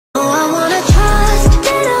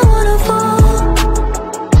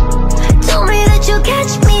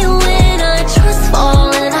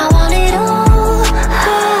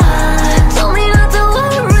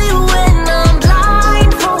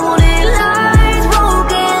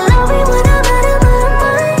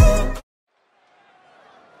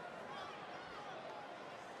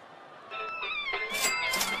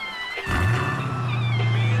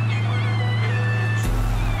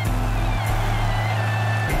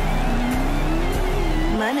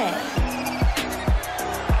Money.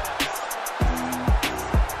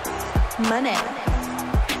 Money.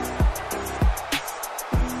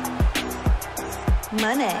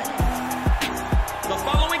 Money. The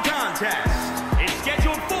following contest is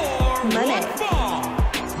scheduled for one fall.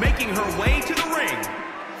 Making her way to the ring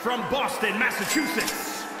from Boston,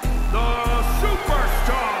 Massachusetts, the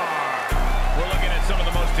Superstar. We're looking at some of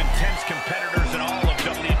the most intense competitors in all of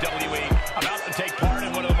WWE, about to take part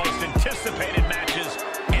in one of the most anticipated matches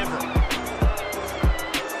ever.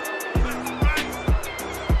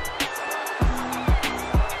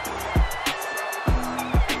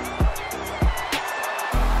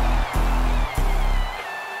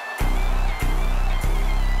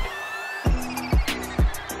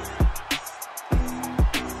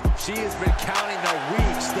 She has been counting the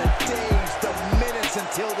weeks, the days, the minutes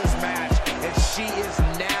until this match, and she is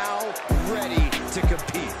now ready to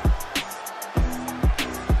compete.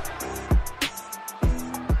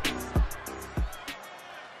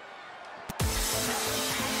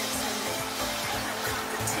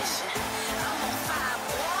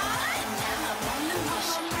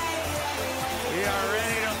 We are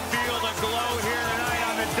ready to feel the glow here tonight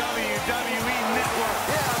on the WWE Network.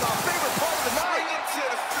 Yeah, my favorite part of the night.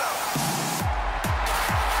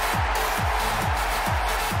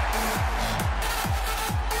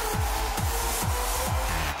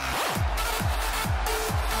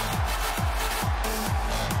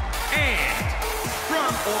 And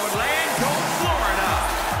from Orlando, Florida,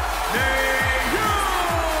 Naomi.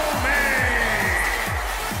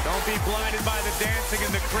 Don't be blinded by the dancing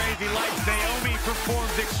and the crazy lights. Naomi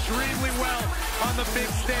performs extremely well on the big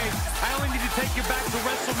stage. I only need to take you back to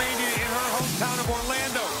WrestleMania in her hometown of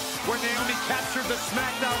Orlando, where Naomi captured the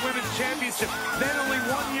SmackDown Women's Championship. Then only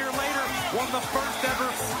 1 year later, won the first ever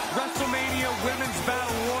WrestleMania Women's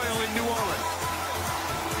Battle Royal in New Orleans.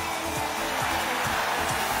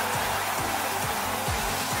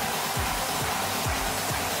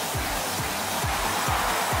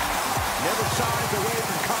 Never shies away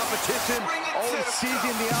from competition, always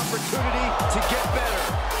seizing the opportunity to get better.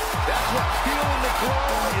 That's what feeling the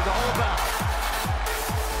glow is all about.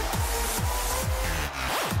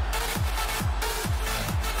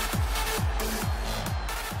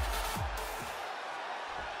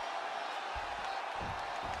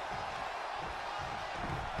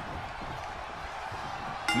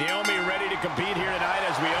 Naomi ready to compete here tonight.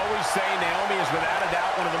 As we always say, Naomi is without a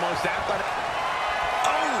doubt one of the most athletic.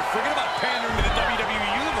 Oh, forget about pandering to the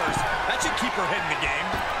WWE Universe. That should keep her head in the game.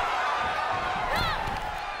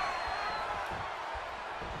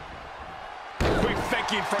 Quick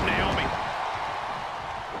thinking from Naomi.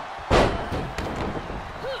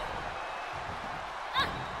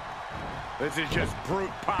 This is just brute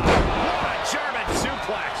power. What a German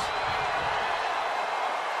suplex.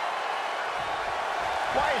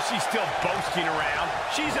 Why is she still boasting around?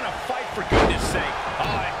 She's in a fight, for goodness sake.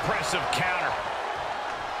 Oh, impressive counter.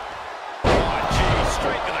 Oh, geez,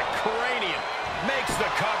 straight to the cranium. Makes the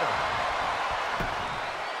cover.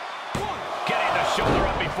 Getting the shoulder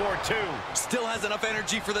up before two. Still has enough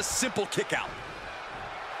energy for the simple kick out.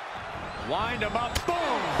 Wind him up. Boom.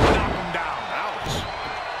 Knock him down. Ouch.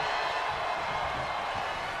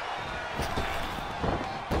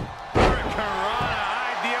 Hurricanrana,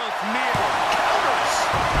 ideal meal. Counters.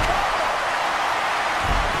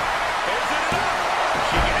 Is it enough?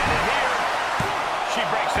 She can end it here. She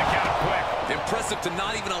breaks the count quick. Impressive to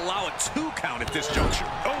not even allow a 2 count at this juncture.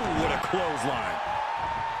 Oh, what a clothesline.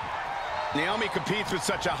 Naomi competes with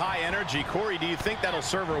such a high energy. Corey, do you think that'll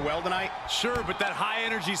serve her well tonight? Sure, but that high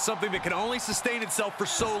energy is something that can only sustain itself for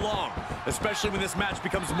so long, especially when this match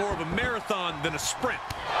becomes more of a marathon than a sprint.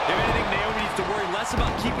 If anything, Naomi needs to worry less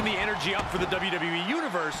about keeping the energy up for the WWE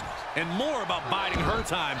Universe and more about biding her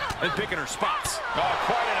time and picking her spots. Oh,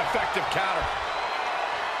 quite an effective counter.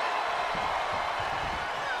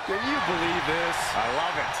 Can you believe this? I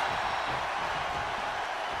love it.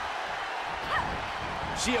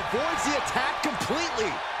 She avoids the attack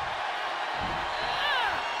completely.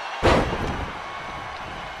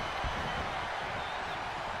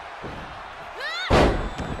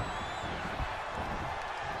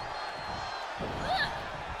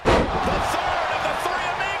 The third of the three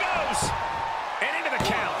amigos. And into the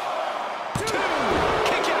count. 2.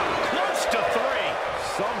 Kick out. Close to 3.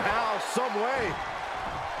 Somehow, some way.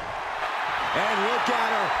 And look at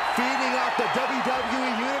her, feeding off the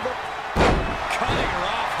WWE Universe. Cutting her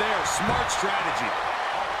off there. Smart strategy.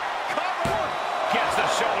 Cover. Gets the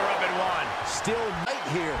shoulder up in 1. Still right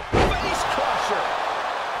here. Face crusher.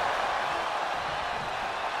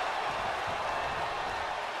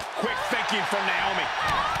 Quick thinking from Naomi.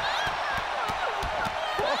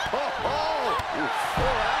 Oh, oh,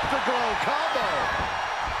 oh. Afterglow combo.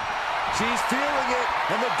 She's feeling it,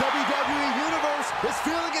 and the WWE Universe is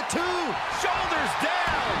feeling it too. Shoulders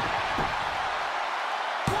down.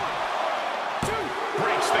 1, 2.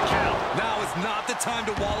 Breaks the count. Now is not the time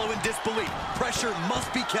to wallow in disbelief. Pressure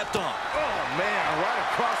must be kept on. Oh, man, right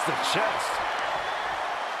across the chest.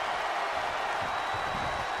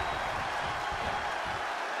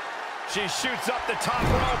 She shoots up the top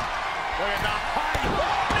rope. Look at the high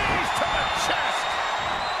knees to the chest.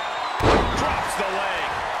 Drops the leg.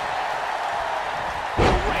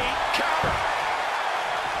 Great counter.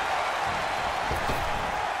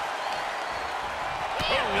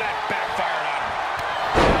 Oh, that backfired on her.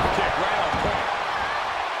 Kick right on point.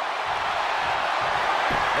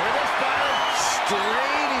 Look at this battle.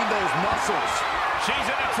 Straining those muscles. She's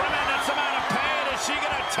in a tremendous amount of pain. Is she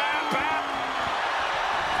going to tap out?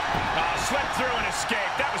 Slipped through and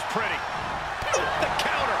escaped. That was pretty. The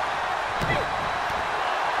counter.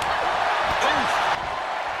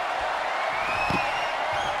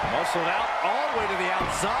 Muscled out all the way to the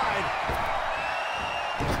outside.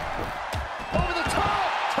 Over the top.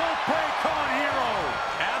 Tope con hero.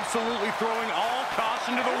 Absolutely throwing all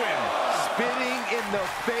caution to the wind. Spitting in the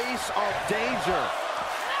face of danger.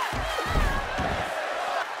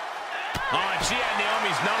 Oh, and she had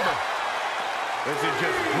Naomi's number. This is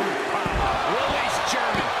just brute power. Release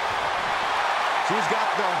German. She's got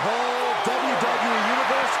the whole WWE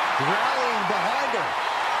Universe rallying behind her.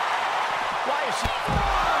 Why is she...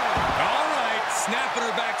 All right, snapping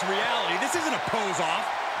her back to reality. This isn't a pose-off.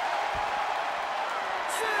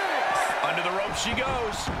 6. Under the rope she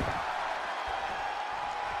goes.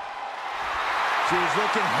 She's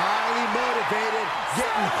looking highly motivated,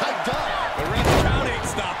 getting hyped up. The ref count ain't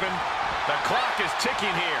stopping. The clock is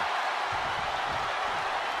ticking here.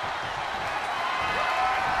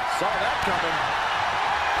 Saw that coming.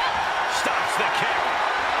 Stops the kick.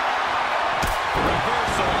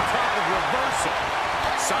 Reversal on top of reversal.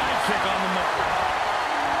 Side kick on the mark.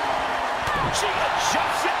 She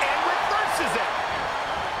adjusts it and reverses it.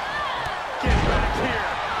 Get back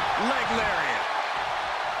here. Leg lariat.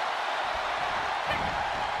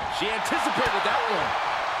 She anticipated that one.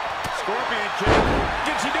 Scorpion kick.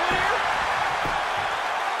 Did she do it here?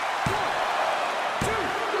 1,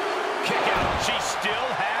 2. Kick out. She still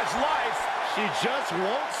has life. She just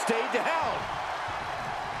won't stay down.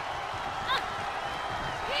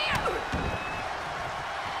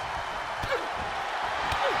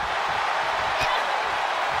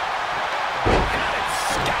 Got it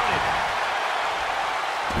scouted.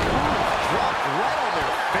 Dropped right on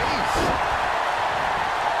their face.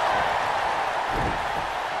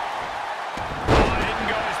 Oh, it didn't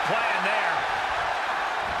go as planned there.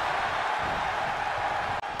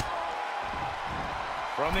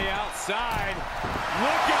 From the outside.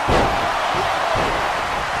 Look at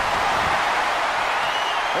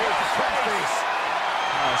There's the front face.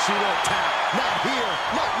 Oh, she won't tap. Not here.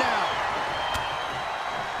 Not now.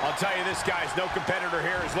 I'll tell you, this guy's no competitor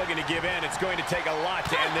here is looking to give in. It's going to take a lot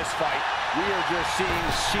to end this fight. We are just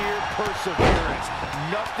seeing sheer perseverance.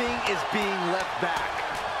 Nothing is being left back.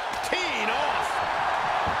 Teeing off.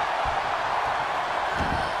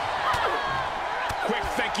 Quick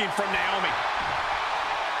thinking from Naomi.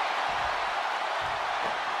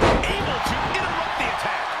 Able to interrupt the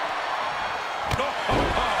attack.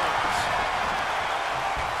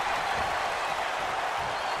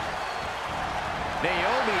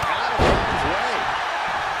 Naomi out of harm's way.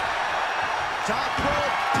 Top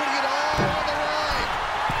rope, putting it all on the line.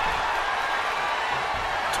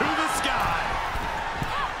 To the sky.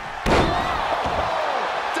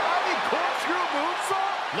 Diving corkscrew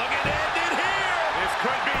moonsault. Looking to end it here. This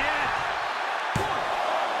could be it. 1,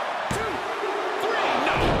 2, 3.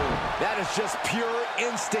 No. That is just pure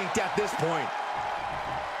instinct at this point.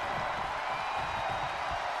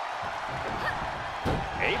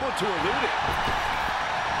 Able to elude it.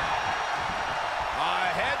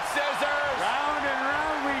 Head scissors. round and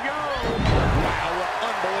round we go. Wow, what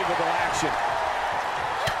unbelievable action.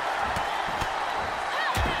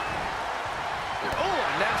 Oh, a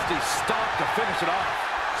nasty stomp to finish it off.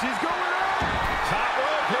 She's going up. Top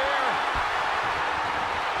rope here.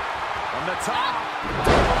 From the top.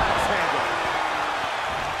 Double axe handle.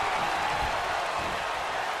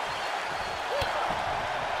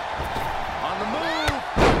 On the move.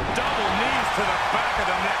 Double knees to the back of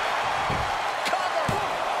the neck. Cover.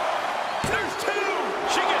 There's 2.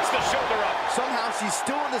 She gets the shoulder up. Somehow she's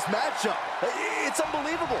still in this matchup. It's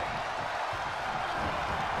unbelievable.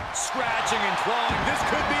 Scratching and clawing. This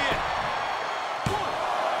could be it. 1,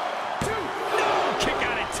 2. No. Kick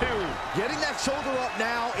out at 2. Getting that shoulder up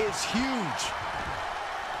now is huge.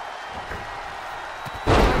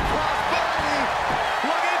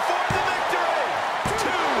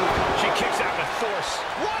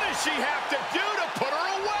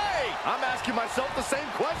 myself the same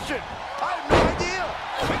question. I have no idea.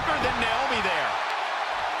 Quicker than Naomi there.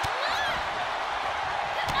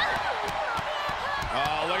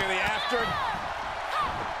 Oh, look at the after.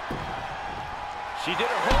 She did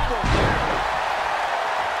her homework there.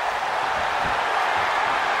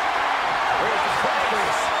 Where's the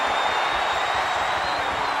practice?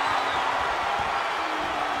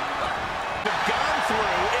 They've gone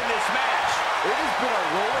through in this match. It has been a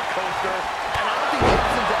roller coaster, and I don't think the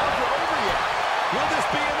ups and downs are over yet. Will this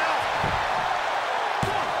be enough?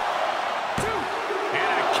 1, 2.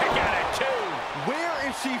 And a kick out at 2. Where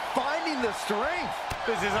is she finding the strength?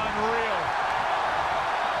 This is unreal.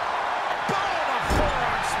 Boom! A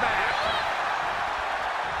forearm smack.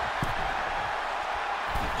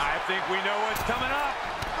 I think we know what's coming up.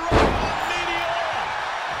 Meteor.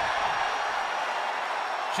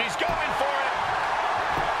 She's going for it.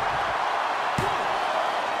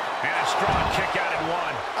 And a strong kick out at 1.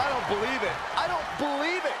 I don't believe it. I don't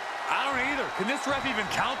believe it. I don't either. Can this ref even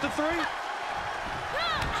count to 3?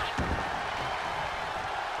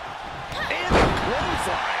 And the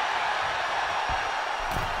clothesline.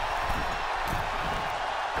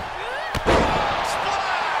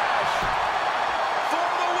 Splash! For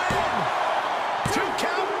the win! 2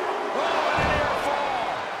 count. Oh, and an air fall.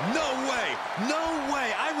 No way. No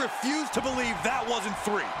way. I refuse to believe that wasn't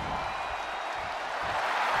 3.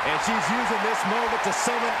 And she's using this moment to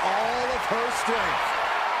summon all of her strength.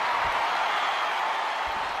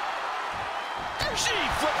 She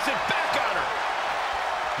flips it back on her.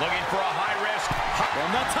 Looking for a high risk. From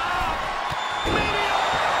the top. Meteor.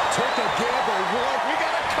 Took a gamble. We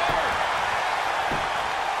got a cover.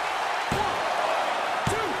 1,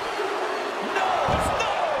 2. No, it's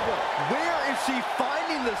not over. Where is she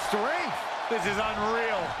finding the strength? This is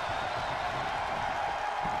unreal.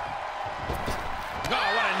 Oh,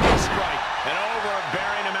 what a knee strike. An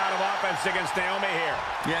overbearing amount of offense against Naomi here.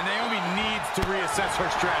 Yeah, Naomi needs to reassess her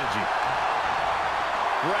strategy.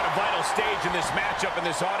 We're at a vital stage in this matchup, and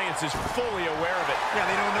this audience is fully aware of it. Yeah,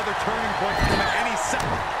 they know another turning point can come at any second.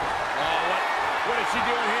 Oh, what is she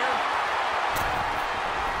doing here?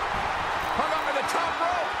 Hung on to the top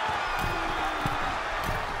rope.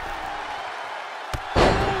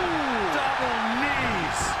 Ooh, double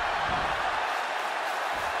knees.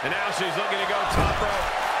 And now she's looking to go top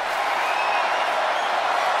rope.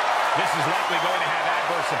 This is likely going to have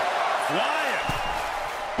adverse flying.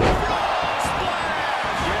 Splash!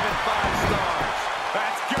 Give it 5 stars.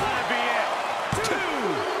 That's gotta be it. 2.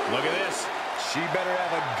 Look at this. She better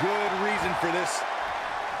have a good reason for this.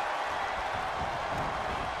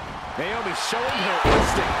 Naomi showing her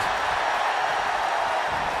instinct.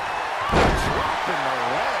 Dropping the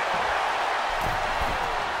leg.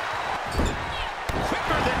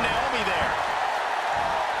 Quicker than Naomi there.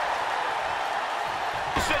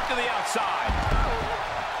 Sent to the outside.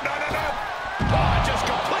 No. Oh, just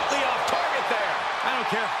completely off target there. I don't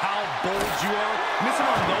care how bold you are. Missing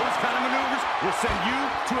on those kind of maneuvers will send you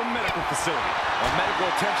to a medical facility. Well, medical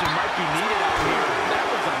attention might be needed out here. That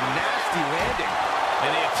was a nasty landing.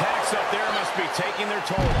 And the attacks up there must be taking their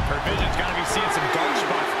toll. Her vision's got to be seeing some dark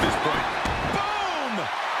spots at this point. Boom!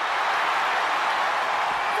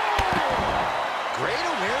 Great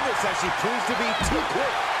awareness as she proves to be too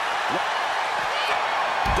quick.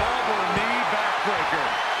 Double knee backbreaker.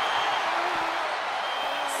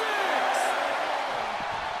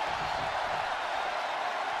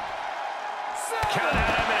 6. Count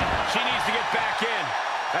out of it. She needs to get back in.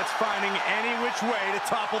 That's finding any which way to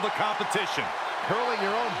topple the competition. Hurling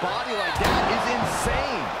your own body like that is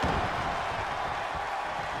insane.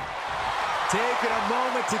 Taking a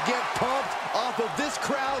moment to get pumped off of this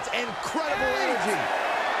crowd's incredible energy.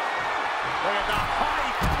 Look at the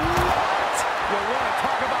height. What? You want to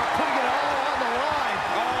talk about putting it all on the line.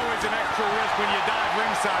 Always an extra risk when you dive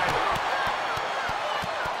ringside.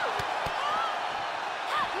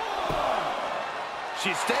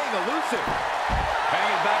 She's staying elusive.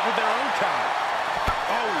 Hanging back with their own counter.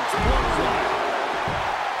 Oh, clothesline.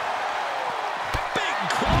 Big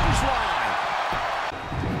clothesline.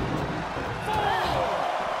 4.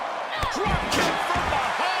 Drop kick from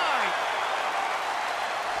behind.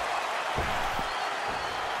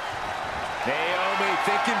 Naomi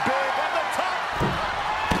thinking big on the top.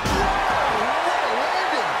 Whoa, what a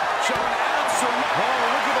landing. Showing absolute. Oh,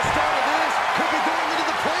 look at the start of this. Could be going into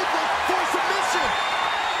the playbook for submission.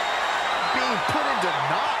 Being put into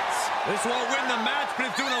knots. This won't win the match, but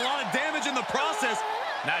it's doing a lot of damage in the process.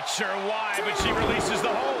 Not sure why, but she releases the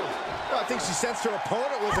hold. Well, I think she sensed her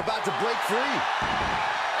opponent was about to break free.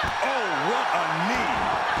 Oh, what a knee.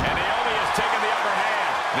 And Naomi has taken the upper hand.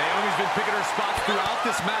 Naomi's been picking her spots throughout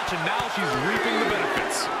this match, and now she's reaping the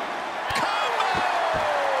benefits. Come on!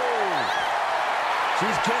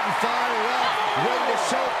 She's getting fired up, ready to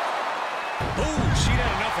show. Ooh, she had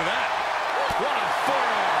enough of that. What a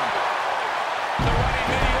forearm. The running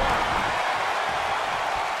meteor.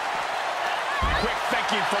 Quick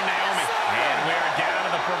thinking from Naomi. And we're down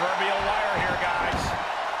to the proverbial wire here, guys.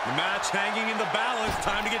 The match hanging in the balance.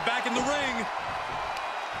 Time to get back in the ring.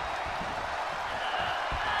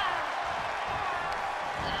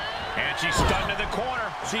 And she's stunned in the corner.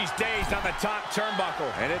 She's dazed on the top turnbuckle.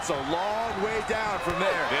 And it's a long way down from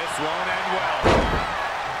there. This won't end well.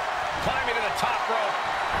 Climbing to the top rope.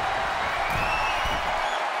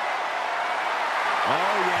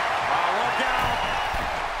 Oh, yeah. Oh, look out.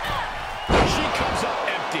 She comes up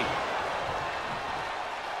empty.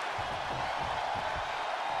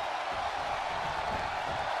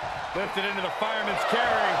 Lifted into the fireman's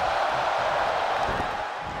carry.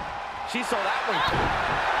 She saw that one.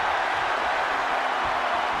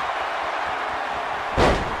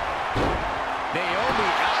 Naomi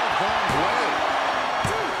out of harm's way.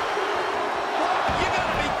 You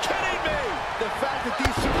gotta be kidding me! The fact that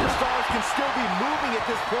these superstars can still be moving at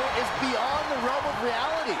this point is beyond the realm of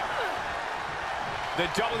reality. The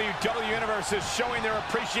WWE Universe is showing their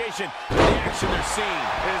appreciation for the action they're seeing.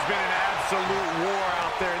 It has been an absolute war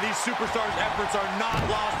out there. These superstars' efforts are not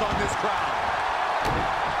lost on this crowd.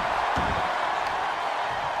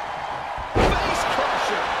 Face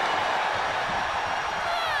crusher!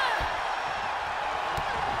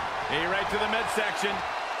 Knee right to the midsection.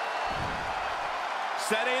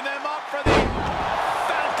 Setting them up for the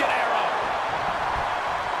Falcon Arrow.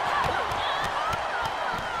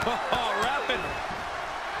 Oh, rapid.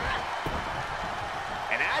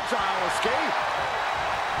 An agile escape.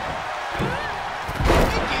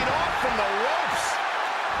 Taking off from the ropes.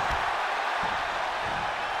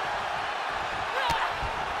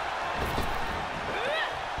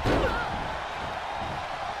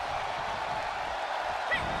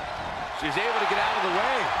 She's able to get out of the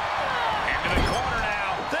way. Into the corner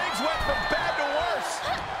now. Things went from bad to worse.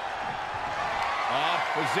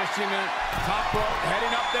 Positioning it, top rope,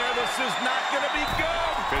 heading up there. This is not going to be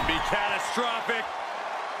good. Could be catastrophic.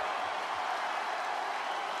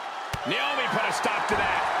 Naomi put a stop to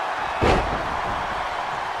that.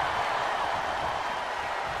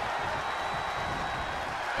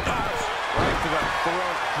 Right to the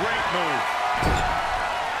throat. Great move.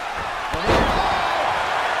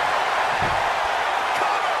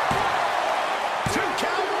 Two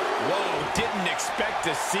count. Whoa, didn't expect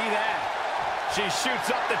to see that. She shoots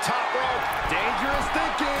up the top rope. Dangerous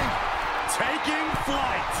thinking. Taking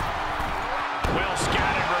flight. Well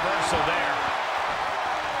scattered reversal there.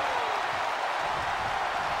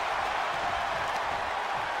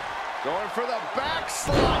 Going for the back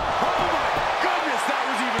slot. Oh my goodness, that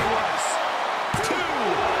was even worse. Two.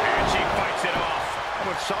 And she fights it off. I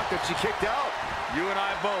was shocked that she kicked out. You and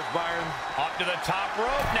I both, Byron. Up to the top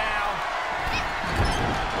rope now.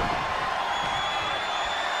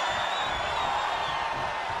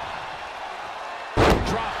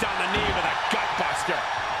 Dropped on the knee with a gutbuster.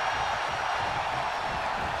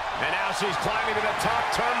 And now she's climbing to the top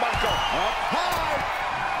turnbuckle. Up high.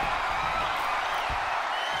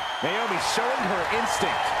 Naomi showing her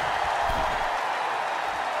instinct.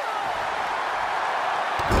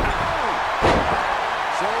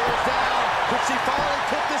 Shoulders down. Could she finally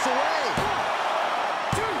put this away?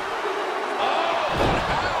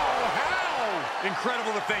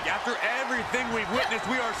 Incredible to think, after everything we've witnessed,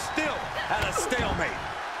 we are still at a stalemate.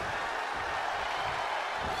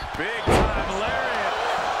 Big time lariat.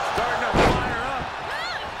 Starting to fire up.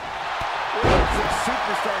 Where's the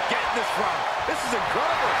superstar getting this from? This is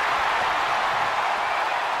incredible.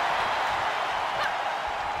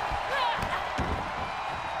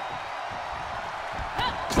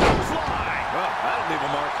 Fly. Oh, that'll leave a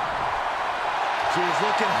mark. She's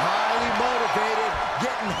looking highly motivated,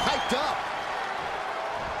 getting hyped up.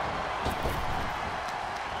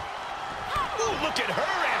 Look at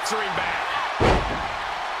her answering back.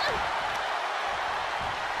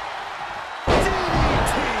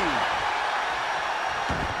 DDT.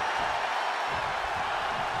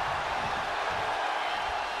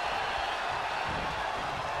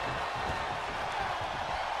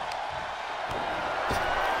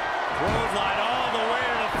 Clothesline all the way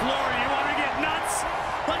to the floor. You want to get nuts?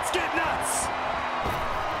 Let's get nuts.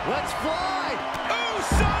 Let's fly. Oh,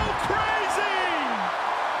 so crazy.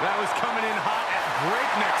 That was coming in hot at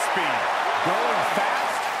breakneck speed. Going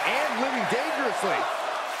fast and living dangerously.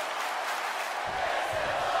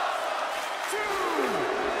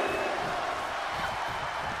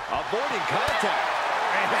 Avoiding contact.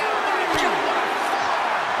 And oh my God, what a forearm.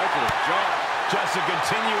 Right to the jaw. Just a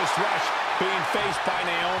continuous rush being faced by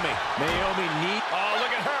Naomi. Naomi neat. Oh,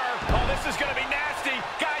 Oh, this is going to be nasty.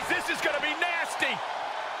 Guys, this is going to be nasty.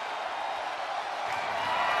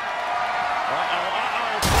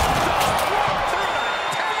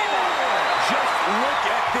 Just look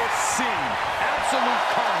at this scene. Absolute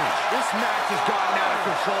carnage. This match has gotten out of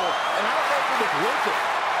control, and I don't know if it was worth it.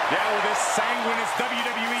 Yeah, well, this sanguineous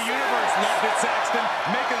WWE Universe loved it, Saxton.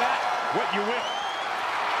 Make of that what you will.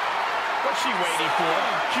 What's she waiting for?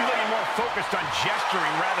 She's looking more focused on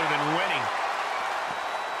gesturing rather than winning.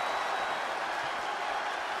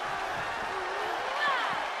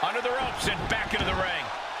 Under the ropes and back into the ring.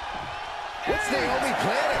 What's Naomi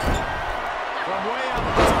planning? From way up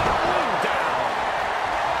top, down.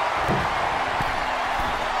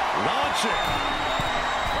 Launching.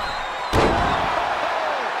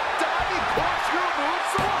 Diving corkscrew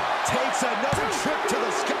moonsault. Takes another trip to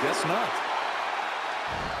the sky. Guess not.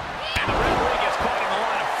 And the referee gets caught in the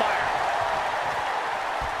line of fire.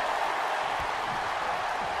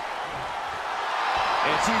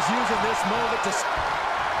 And she's using this moment to...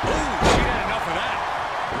 Ooh, she had enough of that.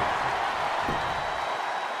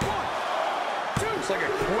 Looks like a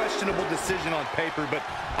questionable decision on paper, but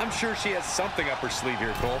I'm sure she has something up her sleeve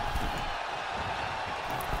here, Cole.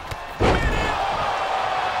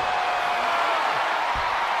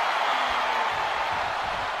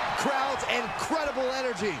 Crowd's incredible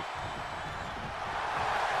energy.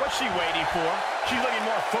 What's she waiting for? She's looking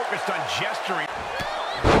more focused on gesturing.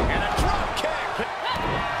 And a drop kick.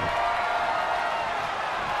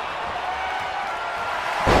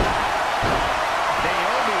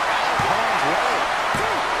 Naomi out of harm's way.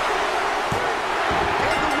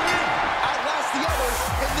 And the win outlasts the others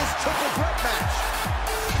in this triple threat match.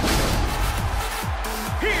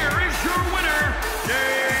 Here is your winner,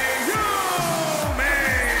 Naomi!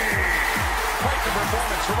 Quite the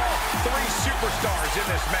performance from all three superstars in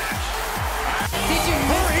this match. Did you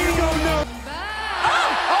Her ego knows.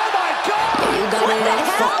 Oh my God! You got me that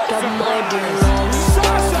fucked up, my dear.